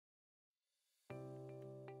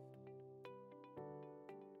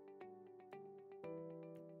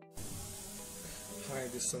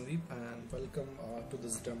this is Sandeep and welcome to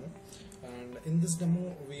this demo. And in this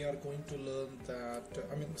demo we are going to learn that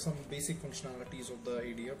some basic functionalities of the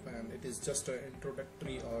ADF, and it is just an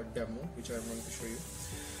introductory demo which I am going to show you.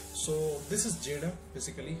 So this is JDAV.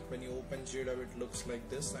 Basically when you open JDAV it looks like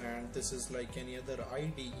this, and this is like any other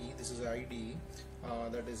IDE. This is an IDE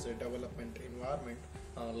that is a development environment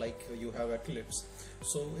like you have Eclipse.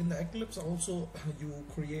 So in the Eclipse also you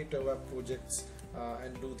create web projects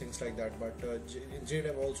and do things like that, but in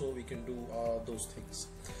JDAV also we can do those things.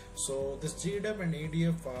 So this JDAV and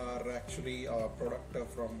ADF are actually a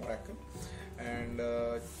product from Oracle, and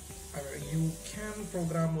you can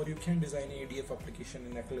program or you can design ADF application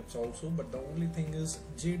in Eclipse also, but the only thing is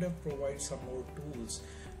JDAV provides some more tools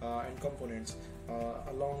and components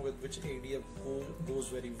along with which ADF goes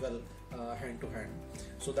very well hand to hand.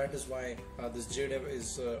 So that is why this JDAV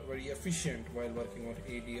is very efficient while working on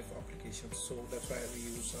ADF applications. So that's why we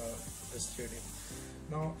use this JDAV.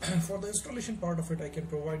 Now for the installation part of it, I can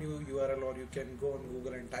provide you URL, or you can go on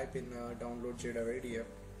Google and type in download JDAV ADF,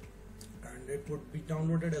 and it would be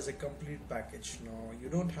downloaded as a complete package. Now you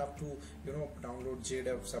don't have to download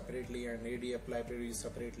JDAV separately and ADF libraries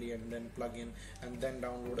separately and then plug in and then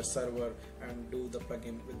download a server and do the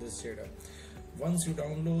plugin with this JDAV. Once you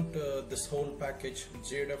download this whole package,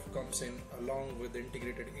 JDAV comes in along with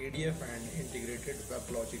integrated ADF and integrated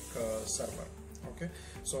WebLogic server. Okay,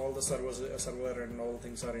 so all the server and all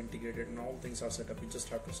things are integrated and all things are set up. You just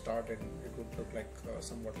have to start and it would look like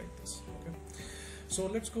somewhat like this. Okay, so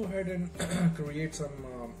let's go ahead and create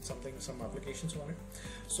some applications on it.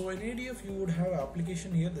 So in ADF you would have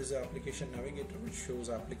application here. There's an application navigator which shows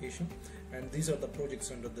application, and these are the projects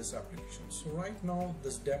under this application. So right now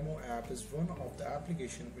this demo app is one of the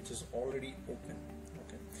application which is already open.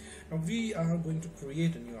 Okay, now we are going to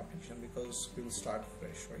create a new application because we will start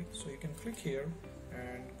fresh, right? So you can click here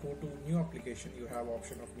and go to new application. You have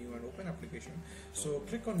option of new and open application. So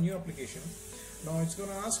click on new application. Now it's going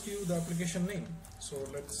to ask you the application name. So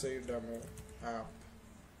let's say demo app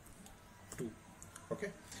 2. Okay,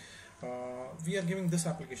 we are giving this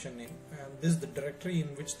application name, and this is the directory in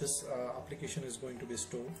which this application is going to be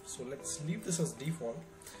stored. So let's leave this as default,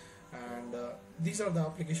 and these are the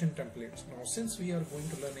application templates. Now since we are going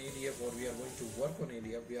to learn ADF, or we are going to work on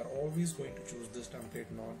ADF, we are always going to choose this template,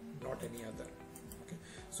 not any other. Okay,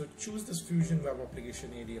 so choose this Fusion Web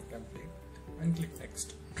Application ADF template and click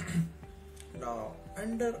next. Now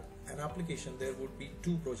under an application there would be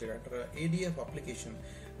two projects. Under ADF application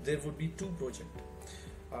there would be two projects,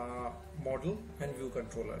 model and view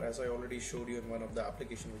controller, as I already showed you in one of the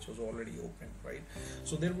application which was already open, right?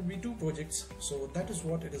 So there would be two projects. So that is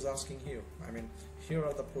what it is asking here. Here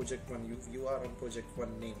are the project one. You are on project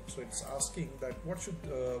one name. So it's asking that what should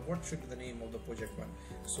be the name of the project one.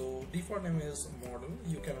 So default name is model.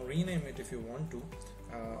 You can rename it if you want to,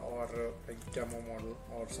 or like demo model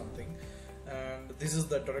or something. And this is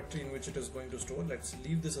the directory in which it is going to store. Let's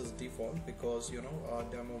leave this as default because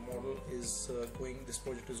demo model is this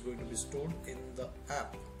project is going to be stored in the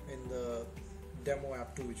app, in the demo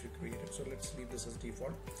app 2 which we created. So let's leave this as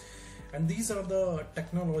default, and these are the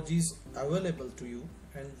technologies available to you,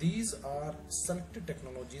 and these are selected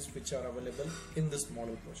technologies which are available in this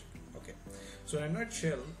model project. Okay, so in a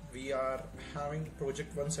nutshell, we are having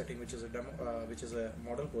project 1 setting, which is a demo, which is a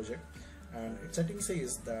model project, and its setting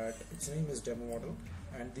says that its name is demo model,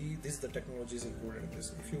 and these the technologies included in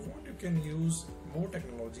this. If you want, you can use more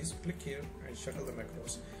technologies. Click here and shuttle them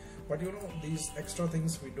across. But these extra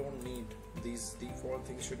things we don't need. These default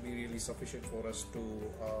things should be really sufficient for us to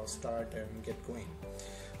start and get going.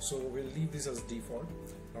 So we'll leave this as default.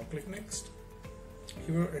 Now click next.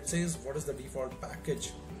 Here it says what is the default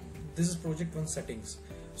package. This is project 1 settings.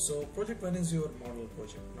 So project 1 is your model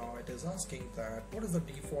project. Now it is asking that what is the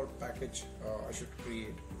default package I should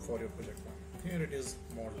create for your project 1. Here it is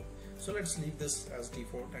model. So let's leave this as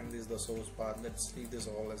default, and this is the source path. Let's leave this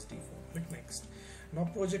all as default. Click next. Now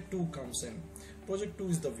project 2 comes in. Project 2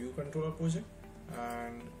 is the view controller project,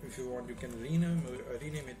 and if you want you can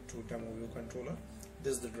rename it to demo view controller.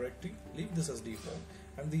 This is the directory. Leave this as default,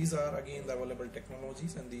 and these are again the available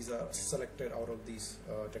technologies, and these are selected out of these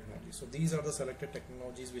technologies. So these are the selected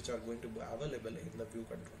technologies which are going to be available in the view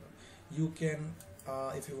controller. You can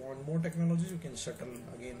if you want more technologies, you can shuttle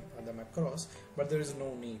again them across, but there is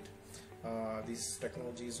no need. These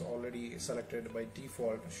technologies already selected by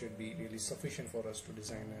default should be really sufficient for us to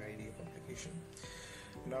design an ADF application.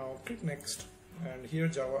 Now click next, and here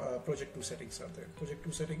Java project 2 settings are there. Project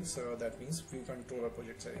 2 settings, that means view controller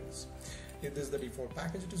project settings. Here this is the default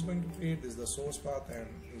package it is going to create. This is the source path, and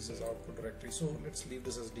this is output directory. So let's leave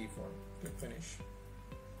this as default. Click finish.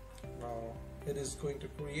 Now it is going to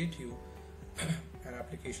create you an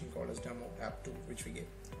application called as demo app 2, which we gave.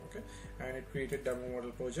 Okay, and it created demo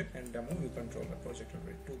model project and demo view controller project.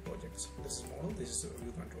 Already 2 projects. This is model, this is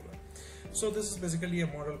view controller. So this is basically a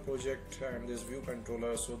model project and this view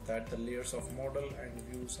controller, so that the layers of model and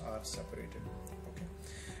views are separated. Okay,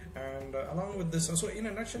 and along with this, so in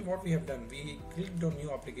a nutshell, what we have done, we clicked on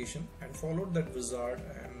new application and followed that wizard,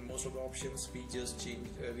 and most of the options we just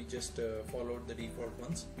changed, followed the default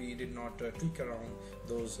ones. We did not click around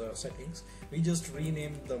those settings. We just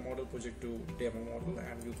renamed the model project to demo model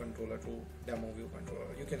and view controller to demo view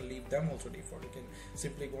controller. You can leave them also default. You can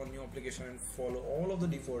simply go on new application and follow all of the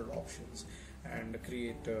default options and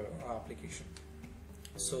create application.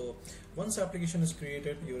 So once application is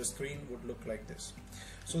created, your screen would look like this.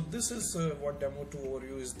 So this is what demo 2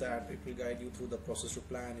 overview is, that it will guide you through the process to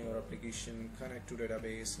plan your application, connect to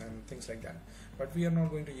database and things like that. But we are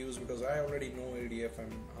not going to use, because I already know ADF,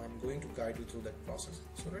 and I'm going to guide you through that process.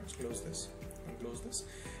 So let's close this and close this.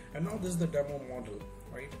 And now this is the demo model,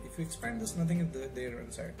 right? If you expand this, nothing is there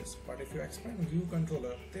inside this. But if you expand view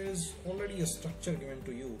controller, there is already a structure given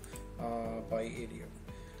to you by ADF.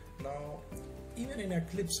 Now, even in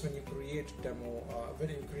Eclipse, when you create demo, when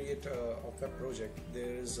you create a web project,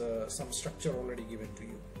 there is some structure already given to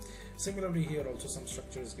you. Similarly, here also some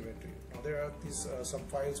structure is given to you. Now there are these some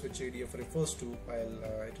files which ADF refers to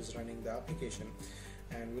while it is running the application,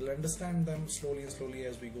 and we'll understand them slowly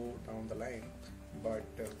as we go down the line. But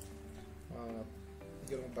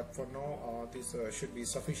but for now, this should be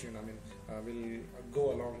sufficient. I mean, we'll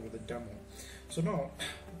go along with the demo. So now,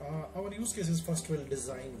 our use case is first we'll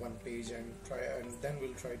design one page and then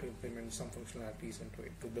we'll try to implement some functionalities into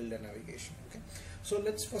it to build a navigation. Okay, so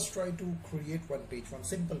let's first try to create one page, one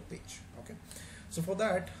simple page. Okay, so for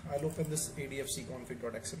that, I'll open this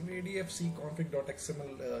adfcconfig.xml.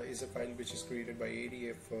 adfcconfig.xml is a file which is created by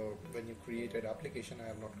ADF when you create an application. I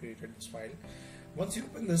have not created this file. Once you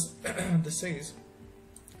open this, this says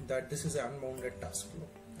that this is an unbounded task flow.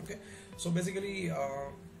 Okay, so basically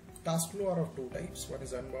task flow are of 2 types. One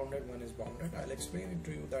is unbounded, one is bounded. I'll explain it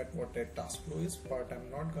to you that what a task flow is, but I'm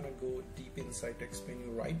not gonna go deep inside to explain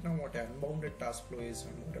you right now what an unbounded task flow is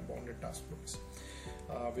and what a bounded task flow is.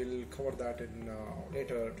 We'll cover that in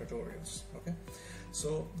later tutorials. Okay,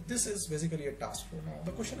 so this is basically a task flow. Now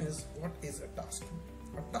the question is, what is a task flow?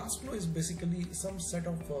 A task flow is basically some set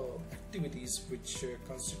of activities which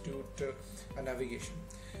constitute a navigation.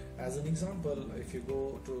 As an example, if you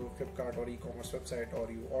go to Flipkart or e-commerce website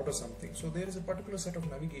or you order something, so there is a particular set of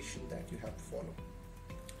navigation that you have to follow.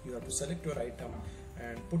 You have to select your item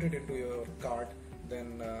and put it into your cart,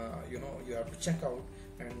 then you have to check out,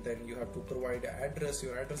 and then you have to provide address,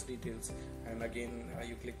 your address details, and again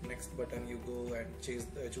you click next button, you go and choose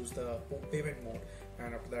the payment mode,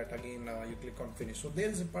 and after that again you click on finish. So there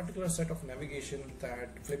is a particular set of navigation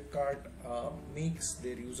that Flipkart makes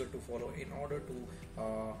their user to follow in order to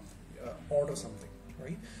order something,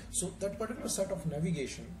 right? So that particular set of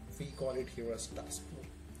navigation, we call it here as task flow.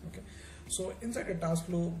 Okay, so inside a task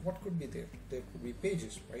flow, what could be there? There could be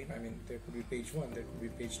pages, right? I mean, there could be page 1, there could be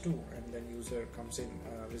page 2, and then user comes in,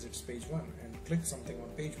 visits page 1 and clicks something on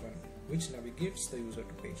page 1, which navigates the user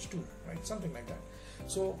to page 2, right? Something like that.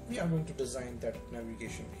 So we are going to design that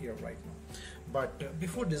navigation here right now. But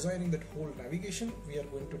before designing that whole navigation, we are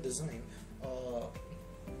going to design a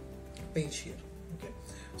page here. Okay,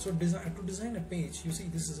 so to design a page, you see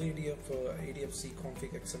this is ADFC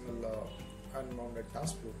config XML unbounded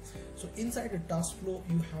task flow. So inside a task flow,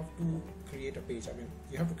 you have to create a page. I mean,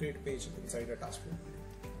 you have to create a page inside a task flow.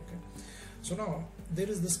 Okay, so now there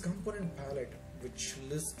is this component palette which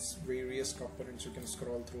lists various components. You can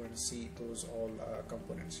scroll through and see those all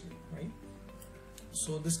components here, right?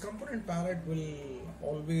 So this component palette will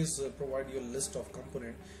always provide you a list of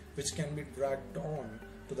component which can be dragged on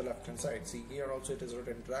to the left hand side. See here also it is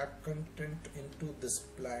written drag content into this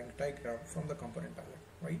blank diagram from the component palette,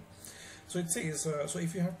 right? So it says, so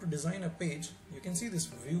if you have to design a page, you can see this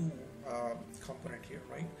view component here,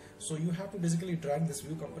 right? So you have to basically drag this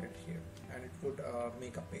view component here and it would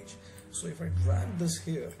make a page. So if I drag this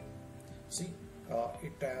here, see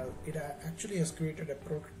it actually has created a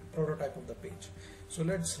prototype of the page. So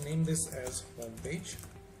let's name this as home page.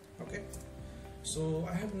 Okay, so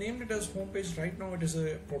I have named it as home page. Right now it is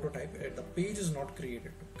a prototype. The page is not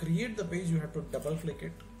created. To create the page, you have to double click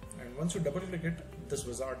it, and once you double click it, this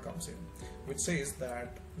wizard comes in which says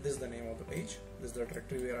that this is the name of the page, this is the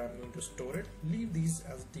directory where I'm going to store it, leave these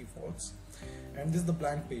as defaults, and this is the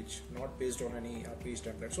blank page, not based on any page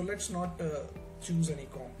template. So let's not choose any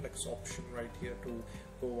complex option right here to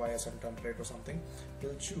go via some template or something.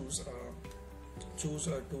 We'll choose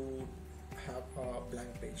to have a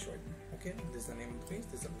blank page right now. Okay, this is the name of the page,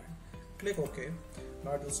 this is the blank. click OK.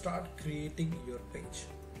 Now it will start creating your page.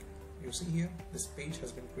 You see here, this page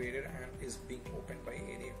has been created and is being opened by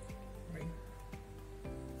ADF, right?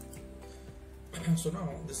 So now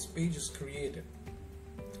this page is created.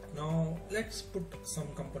 Now let's put some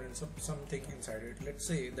components, something inside it. Let's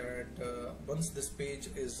say that once this page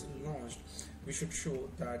is launched, we should show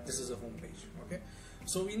that this is a home page. Okay,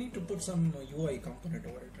 so we need to put some UI component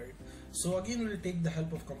over it, right? So again, we'll take the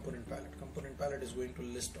help of component palette. Component palette is going to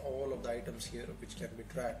list all of the items here which can be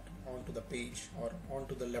dragged onto the page or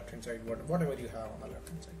onto the left hand side, whatever you have on the left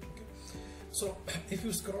hand side. Okay, so if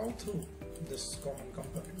you scroll through this common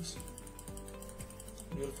components,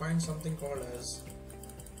 you will find something called as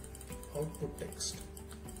output text.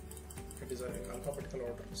 It is in alphabetical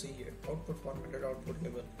order. See here, output formatted, output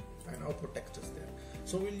label, and output text is there.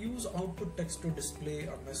 So we'll use output text to display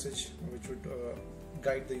a message which would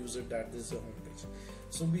guide the user that this is a home page.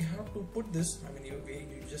 So we have to put this, I mean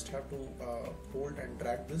you just have to hold and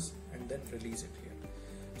drag this and then release it here.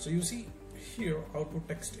 So you see here output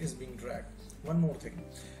text is being dragged. One more thing,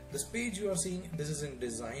 this page you are seeing, this is in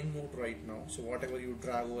design mode right now. So whatever you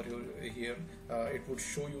drag over here, it would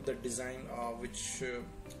show you the design which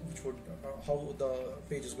would how the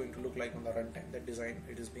page is going to look like on the runtime. That design,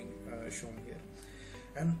 it is being shown here.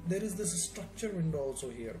 And there is this structure window also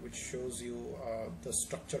here which shows you the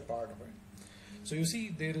structure part of it. So you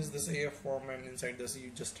see there is this AF form, and inside this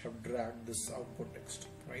you just have dragged this output text,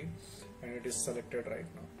 right? And it is selected right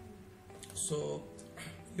now. So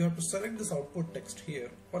you have to select this output text here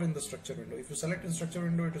or in the structure window. If you select in structure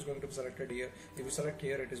window, it is going to be selected here. If you select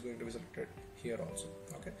here, it is going to be selected here also.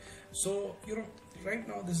 Okay, so you know right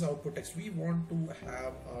now this is output text. We want to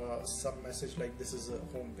have some message like this is a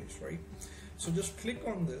home page, right? So just click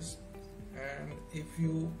on this, and if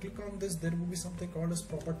you click on this, there will be something called as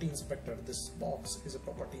property inspector. This box is a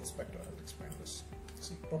property inspector. I'll explain this.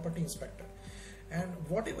 See, property inspector, and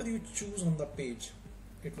whatever you choose on the page,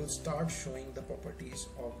 it will start showing the properties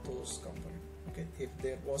of those components. Okay, if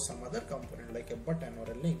there was some other component like a button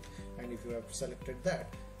or a link, and if you have selected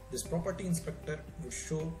that, this property inspector will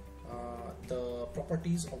show the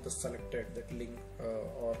properties of the selected, that link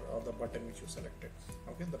or the button which you selected.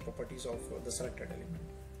 Okay, the properties of the selected element.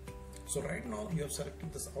 So right now you have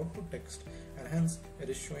selected this output text, and hence it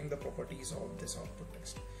is showing the properties of this output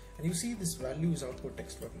text. And you see this value is output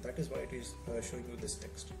text button. That is why it is showing you this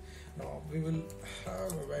text. Now we will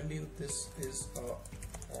have a value. This is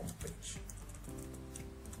a home page.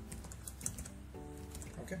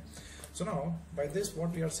 Okay. So now by this,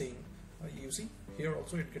 what we are seeing, you see here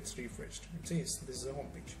also it gets refreshed. It says this is a home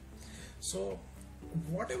page. So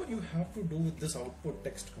whatever you have to do with this output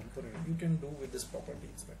text component, you can do with this property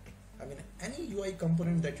inspector. I mean, any UI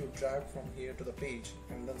component that you drag from here to the page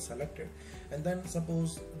and then select it, and then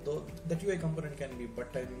suppose that UI component can be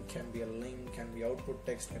button, can be a link, can be output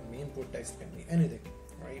text, can be input text, can be anything,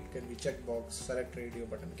 right? Can be checkbox, select radio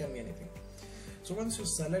button, can be anything. So once you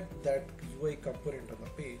select that UI component on the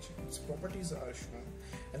page, its properties are shown,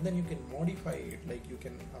 and then you can modify it, like you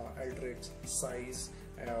can alter its size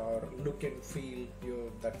or look and feel,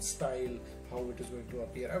 that style, how it is going to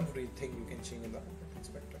appear, everything you can change in the output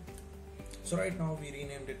inspector. So right now we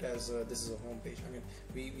renamed it as this is a home page. I mean,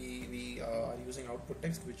 we are using output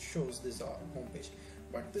text which shows this home page,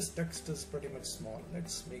 but this text is pretty much small.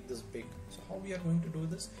 Let's make this big. So how we are going to do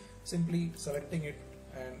this? Simply selecting it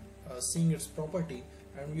and seeing its property,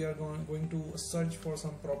 and we are going to search for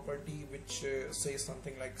some property which says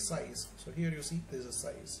something like size. So here you see there is a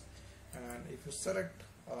size, and if you select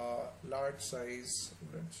large size,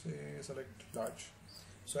 let's say select large.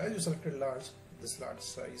 So as you selected large, this large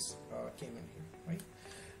size came in here,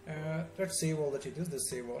 right? Let's save all the changes. This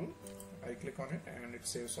save all. I click on it and it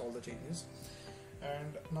saves all the changes.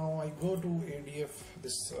 And now I go to ADF,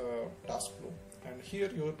 this task flow, and here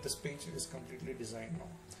this page is completely designed now.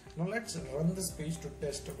 Now let's run this page to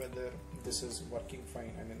test whether this is working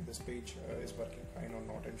fine. I mean, this page is working fine or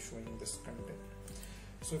not and showing this content.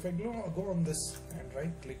 So if I go on this and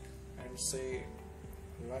right click and say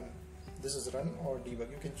run, this is run or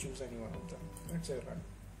debug, you can choose any one of them. Let's say run.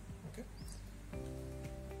 Okay,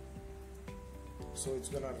 so it's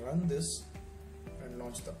gonna run this and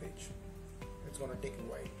launch the page. It's gonna take a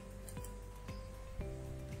while.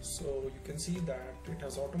 So you can see that it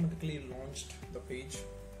has automatically launched the page,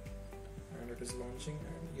 and it is launching,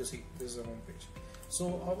 and you see this is a home page.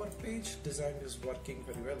 So our page design is working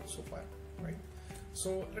very well so far, right?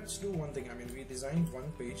 So let's do one thing. I mean, we designed one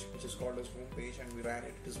page which is called as home page, and we ran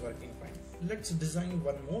it. It is working fine. Let's design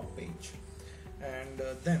one more page, and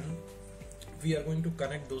then we are going to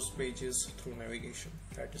connect those pages through navigation.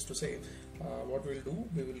 That is to say, what we'll do,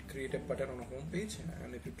 we will create a button on a home page,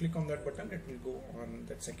 and if you click on that button, it will go on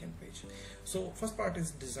that second page. So first part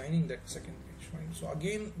is designing that second page, right? So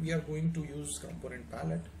again, we are going to use component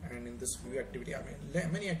palette, and in this view activity, I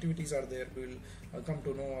mean, many activities are there. We'll come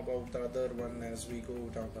to know about the other one as we go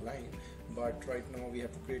down the line. But right now we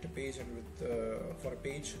have to create a page, and with for a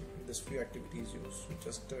page, this view activity is used. So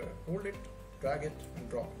just hold it, drag it, and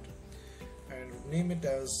drop it, and name it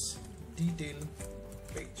as detail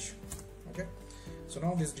page. Okay, so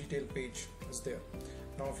now this detail page is there.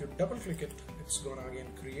 Now if you double click it, it's gonna again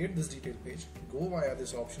create this detail page. Go via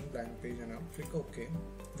this option, blank page, and I'll click OK.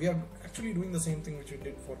 We are actually doing the same thing which we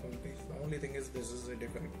did for home page. The only thing is this is a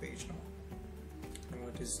different page now. Now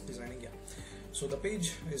it is designing, yeah. So the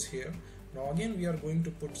page is here. Now again we are going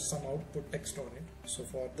to put some output text on it. So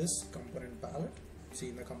for this component palette, see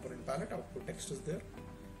in the component palette, output text is there.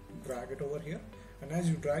 Drag it over here, and as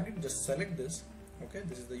you drag it, just select this. Okay,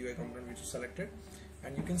 this is the UI component which you selected,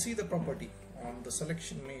 and you can see the property on the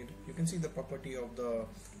selection made. You can see the property of the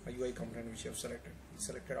UI component which you have selected.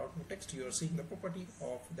 Selected output text, you are seeing the property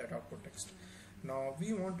of that output text. Now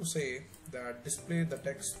we want to say that display the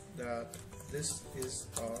text that this is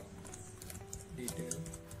a detail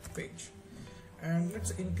page, and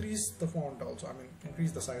let's increase the font also. I mean,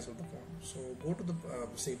 increase the size of the font. So go to the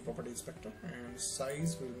same property inspector, and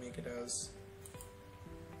size will make it as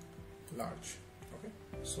large. Okay,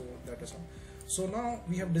 so that is all. So now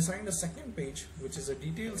we have designed a second page, which is a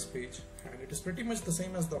details page, and it is pretty much the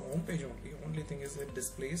same as the home page only. Only thing is it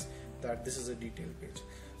displays that this is a detail page.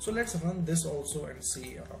 So let's run this also and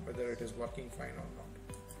see whether it is working fine or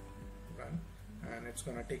not. Run, and it's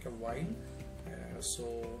gonna take a while.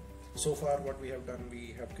 So far what we have done,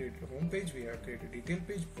 we have created a home page, we have created a detail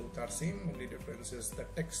page. Both are same, only difference is the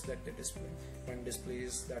text that they display. One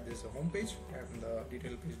displays that is a home page, and the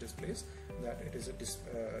detail page displays that it is a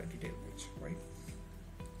detail page, right?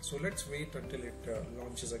 So let's wait until it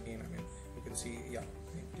launches again. I mean, you can see, yeah,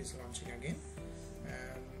 it is launching again,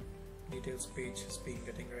 and details page is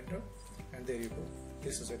getting rendered, and there you go.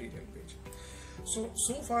 This is a detail page.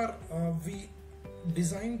 So far we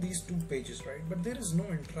design these two pages, right? But there is no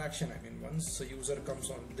interaction. I mean, once a user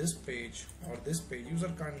comes on this page or this page,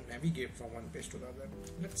 user can't navigate from one page to the other.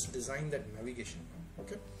 Let's design that navigation now.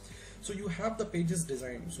 Okay, so you have the pages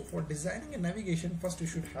designed. So for designing a navigation, first you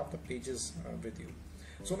should have the pages with you.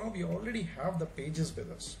 So now we already have the pages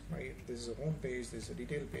with us, right? This is a home page, this is a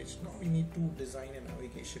detail page. Now we need to design a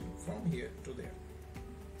navigation from here to there.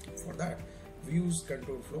 For that, we use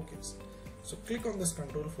control flow case. So click on this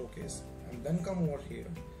control flow case, and then come over here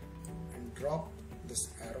and drop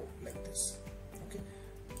this arrow like this. Okay,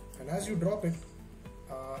 and as you drop it,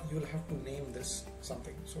 you will have to name this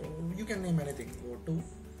something. So you can name anything. Go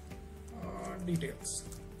to details.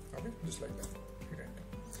 Okay, just like that. Hit enter.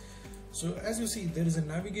 So as you see, there is a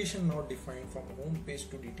navigation now defined from home page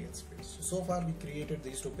to details page. So far we created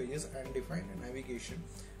these two pages and defined a navigation,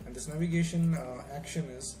 and this navigation action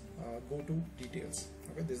is go to details.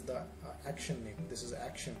 Okay, this is the action name. This is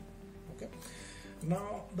action. Okay,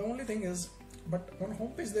 now the only thing is, but on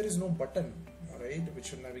home page there is no button, right,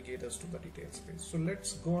 which will navigate us to the details page. So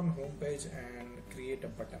let's go on home page and create a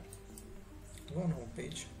button. Go on home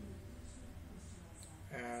page,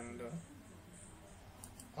 and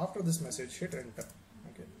after this message, hit enter.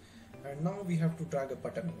 Okay, and now we have to drag a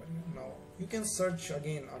button over here. Now you can search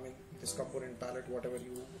again. I mean, this component palette, whatever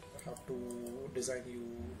you have to design, you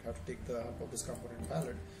have to take the help of this component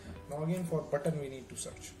palette. Now again, for button we need to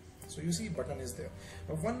search. So you see button is there.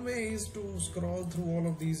 One way is to scroll through all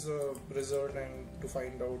of these result and to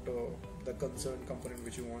find out the concerned component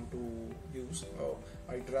which you want to use.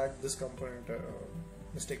 I dragged this component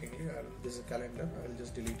mistakenly. This is a calendar. I will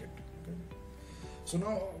just delete it. Okay. So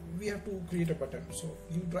now we have to create a button. So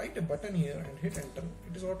you write a button here and hit enter.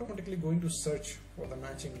 It is automatically going to search for the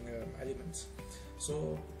matching elements.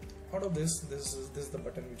 So out of this is the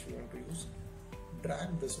button which we want to use.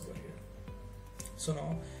 Drag this over here. So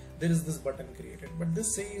now there is this button created, but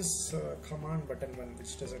this says command button 1,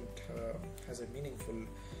 which doesn't has a meaningful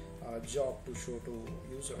job to show to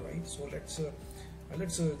user, right? So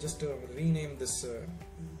let's just rename this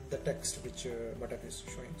the text which button is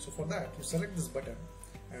showing. So for that, you select this button,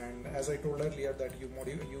 and as I told earlier that if you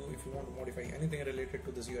want to modify anything related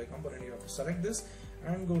to this UI component, you have to select this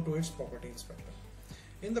and go to its property inspector.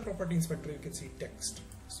 In the property inspector, you can see text.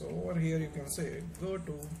 So over here you can say go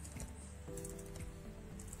to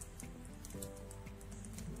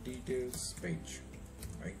details page,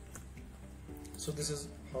 right? So this is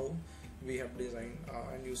how we have designed,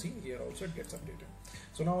 and you see here also it gets updated.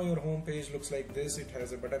 So now your home page looks like this. It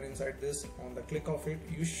has a button inside this. On the click of it,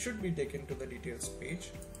 you should be taken to the details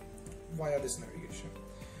page via this navigation.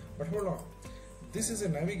 But hold on, this is a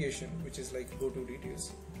navigation which is like go to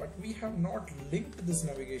details, but we have not linked this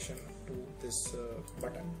navigation to this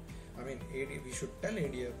button. I mean, we should tell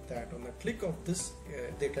ADF that on the click of this,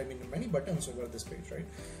 there can be many buttons over this page, right?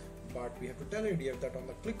 But we have to tell ADF that on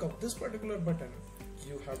the click of this particular button,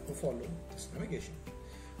 you have to follow this navigation.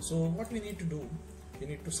 So what we need to do, we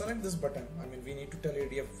need to select this button. I mean, we need to tell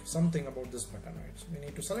ADF something about this button, right? So we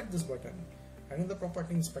need to select this button, and in the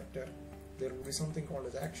property inspector, there will be something called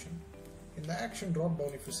as action. In the action drop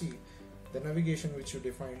down, if you see, the navigation which you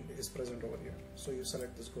defined is present over here. So you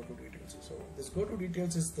select this go to details. So this go to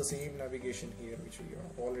details is the same navigation here which we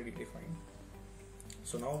have already defined.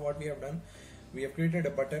 So now what we have done, we have created a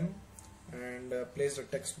button and placed a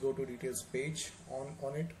text go to details page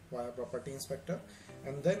on it via property inspector,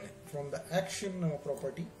 and then from the action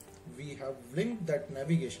property we have linked that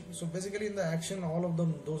navigation. So basically in the action, all of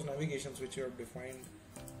them, those navigations which you have defined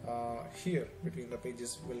here between the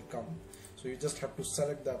pages will come. So you just have to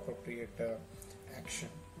select the appropriate action.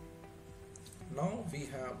 Now we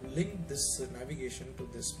have linked this navigation to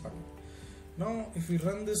this button. Now if we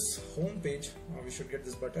run this home page, we should get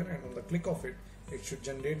this button, and on the click of it, it should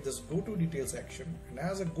generate this go to details action. And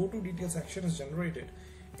as a go to details action is generated,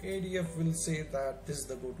 ADF will say that this is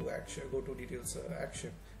the go to details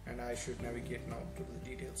action, and I should navigate now to the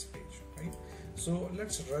details page, right? So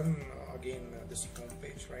let's run again this home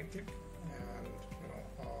page. Right click and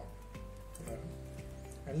run,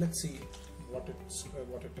 and let's see what it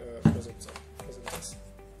presents us.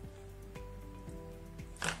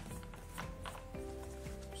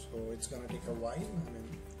 So it's gonna take a while. I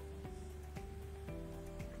mean,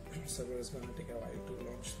 server is gonna take a while to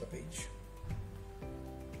launch the page.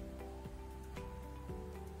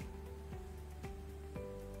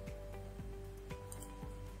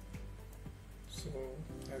 So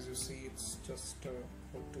as you see, it's just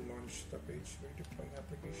how to launch the page by deploying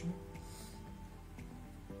application.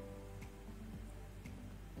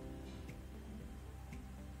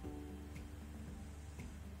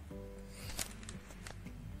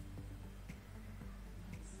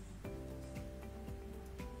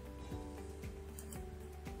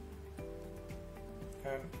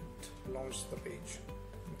 And it launched the page.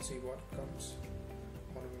 Let's see what comes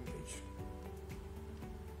on the page.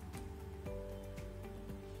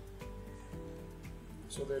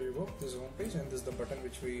 So there you go, this is home page, and this is the button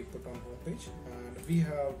which we put on home page, and we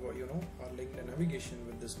have linked a navigation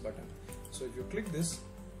with this button. So if you click this,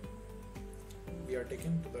 we are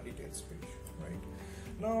taken to the details page, right?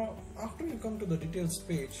 Now after you come to the details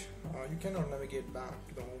page, you cannot navigate back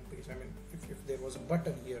to the home page. I mean, if there was a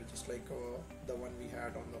button here, just like the one we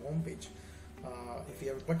had on the home page, if you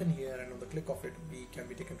have a button here and on the click of it, we can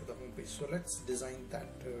be taken to the home page. So let's design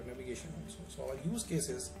that navigation also. So our use case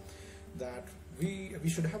is that we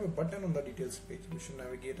should have a button on the details page. We should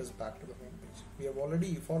navigate us back to the home page. We have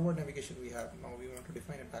already forward navigation we have. Now we want to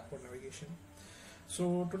define a backward navigation.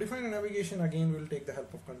 So to define a navigation, again we'll take the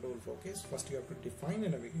help of control flow case. First you have to define a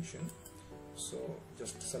navigation. So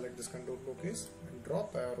just select this control flow case and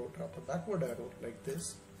drop a backward arrow like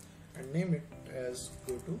this, and name it as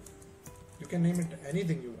go to. You can name it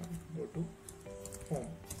anything you want. Go to home.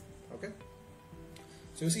 Okay.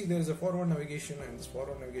 So you see there is a forward navigation, and this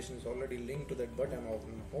forward navigation is already linked to that button on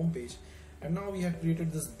the home page. And now we have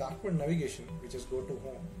created this backward navigation, which is go to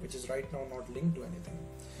home, which is right now not linked to anything.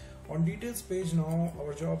 On details page, now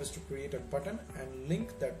our job is to create a button and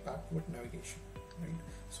link that backward navigation, right?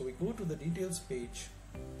 So we go to the details page,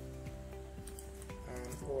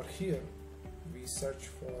 and over here we search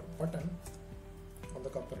for button on the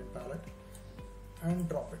component palette and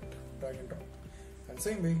drop it, drag and drop. And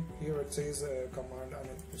same way here it says command, and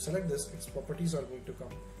if you select this, its properties are going to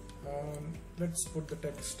come. Let's put the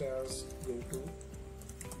text as go to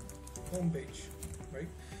home page, right?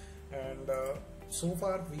 And so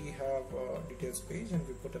far we have a details page and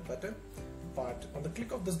we put a button, but on the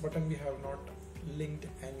click of this button we have not linked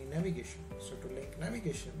any navigation. So to link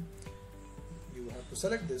navigation, you have to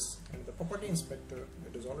select this, and the property inspector,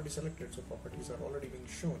 it is already selected, so properties are already being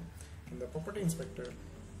shown. In the property inspector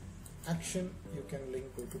action, you can link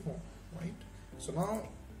go to home, right? So now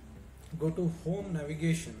go to home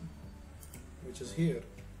navigation, which is here,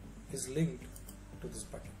 is linked to this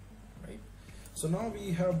button, right? So now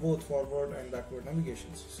we have both forward and backward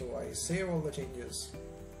navigations. So I save all the changes.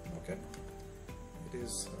 Okay, it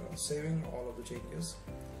is saving all of the changes,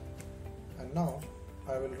 and now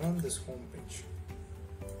I will run this home page.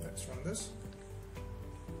 Let's run this.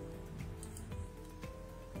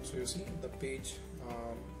 So you see the page,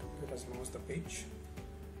 it has launched the page,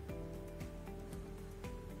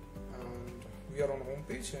 we are on home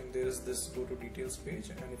page, and there is this go to details page,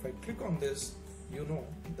 and if I click on this, you know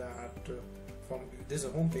that from this is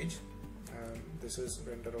a home page, and this is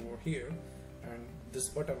render over here, and this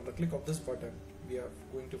button, the click of this button, we are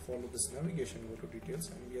going to follow this navigation, go to details,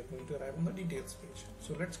 and we are going to arrive on the details page.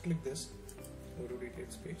 So let's click this, go to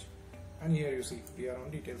details page, and here you see we are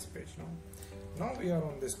on details page now. Now we are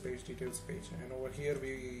on this page, details page, and over here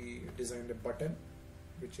we designed a button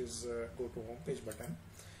which is go to home page button,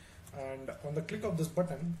 and on the click of this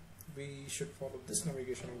button we should follow this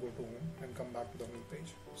navigation and go to home and come back to the home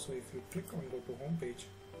page. So if you click on go to home page,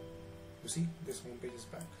 you see this home page is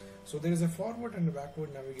back. So there is a forward and a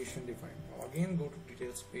backward navigation defined. Now again go to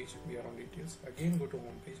details page, we are on details, again go to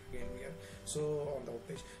home page, again we are so on the home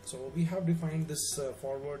page. So we have defined this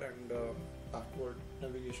forward and backward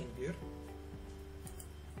navigation here.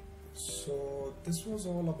 So this was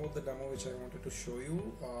all about the demo which I wanted to show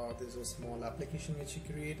you. This is a small application which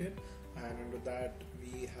we created, and under that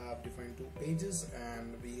we have defined 2 pages,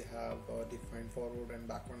 and we have defined forward and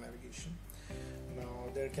backward navigation. Now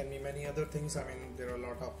there can be many other things. I mean, there are a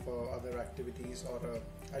lot of other activities or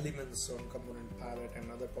elements on component palette,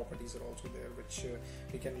 and other properties are also there which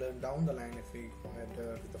we can learn down the line if we go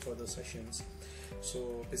ahead with the further sessions.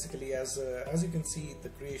 So basically, as you can see, the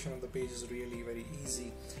creation of the page is really very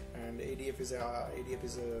easy, and ADF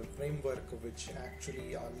is a framework which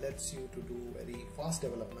actually lets you to do very fast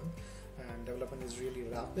development, and development is really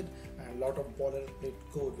rapid, and a lot of boilerplate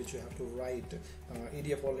code which you have to write,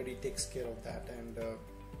 ADF already takes care of that, and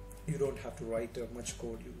you don't have to write much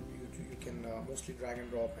code. You can mostly drag and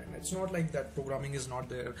drop, and it's not like that programming is not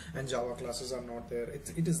there and Java classes are not there.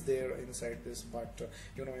 It is there inside this, but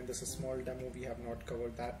you know, in this small demo we have not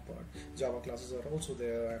covered that part. Java classes are also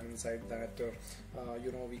there, and inside that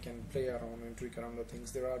you know, we can play around and tweak around the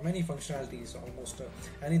things. There are many functionalities, almost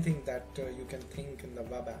anything that you can think in the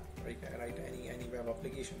web app, right? Any web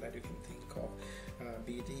application that you can think of,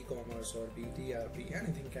 be it e-commerce or be it ERP,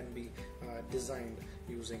 anything can be designed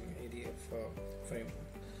using ADF framework.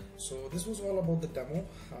 So this was all about the demo.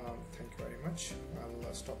 Thank you very much.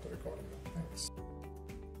 I'll stop the recording now. Thanks.